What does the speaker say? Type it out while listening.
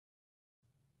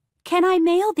Can I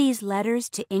mail these letters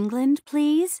to England,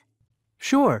 please?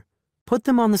 Sure. Put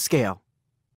them on the scale.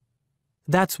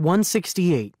 That's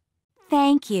 168.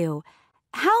 Thank you.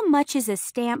 How much is a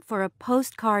stamp for a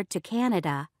postcard to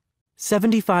Canada?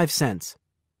 75 cents.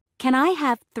 Can I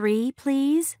have 3,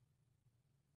 please?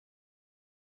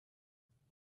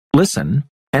 Listen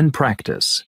and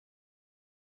practice.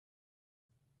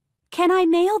 Can I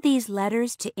mail these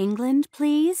letters to England,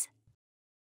 please?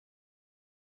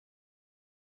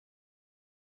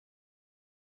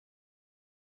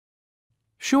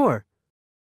 Sure.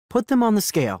 Put them on the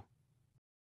scale.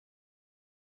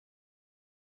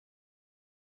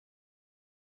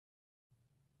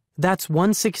 That's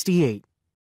 168.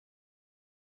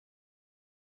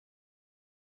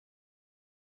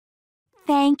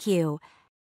 Thank you.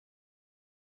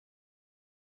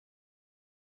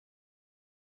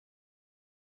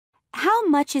 How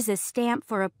much is a stamp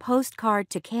for a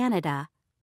postcard to Canada?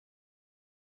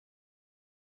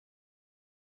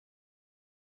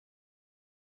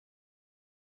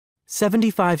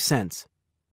 $75.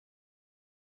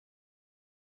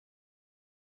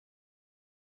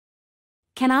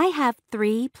 Can I have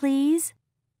 3, please?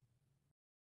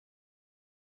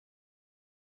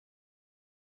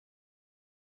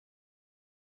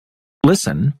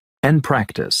 Listen and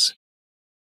practice.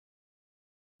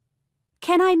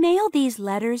 Can I mail these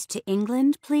letters to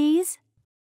England, please?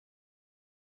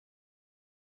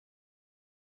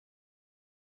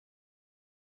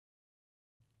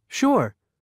 Sure.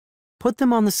 Put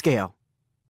them on the scale.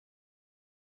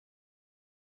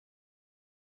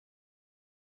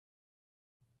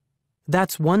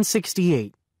 That's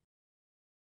 168.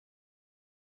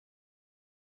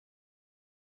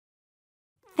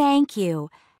 Thank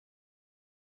you.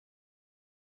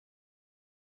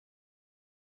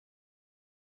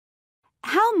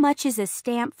 How much is a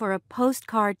stamp for a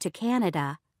postcard to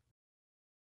Canada?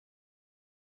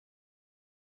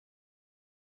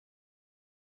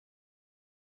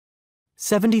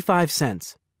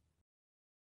 $75.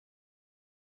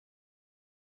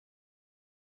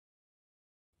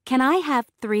 Can I have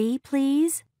 3,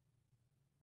 please?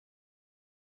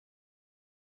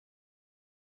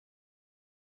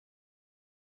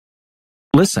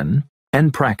 Listen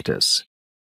and practice.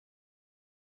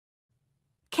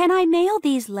 Can I mail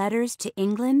these letters to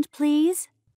England, please?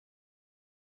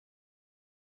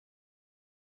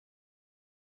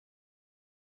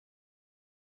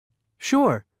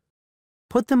 Sure.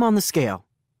 Put them on the scale.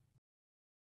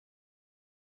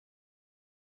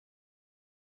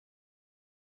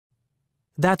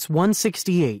 That's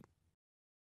 168.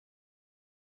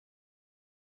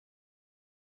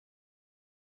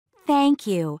 Thank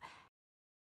you.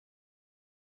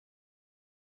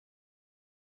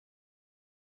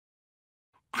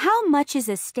 How much is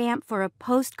a stamp for a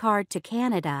postcard to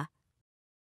Canada?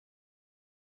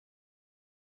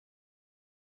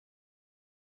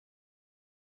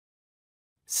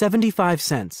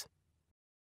 $75.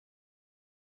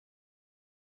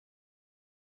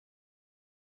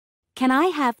 Can I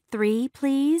have 3,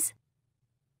 please?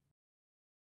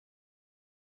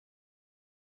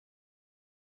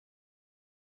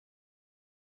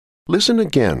 Listen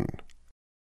again.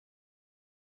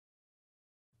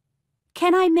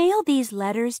 Can I mail these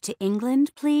letters to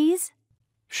England, please?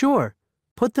 Sure.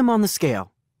 Put them on the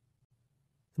scale.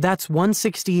 That's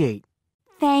 168.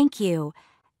 Thank you.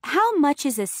 How much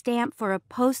is a stamp for a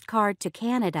postcard to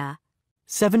Canada?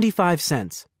 75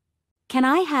 cents. Can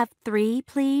I have 3,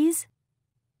 please?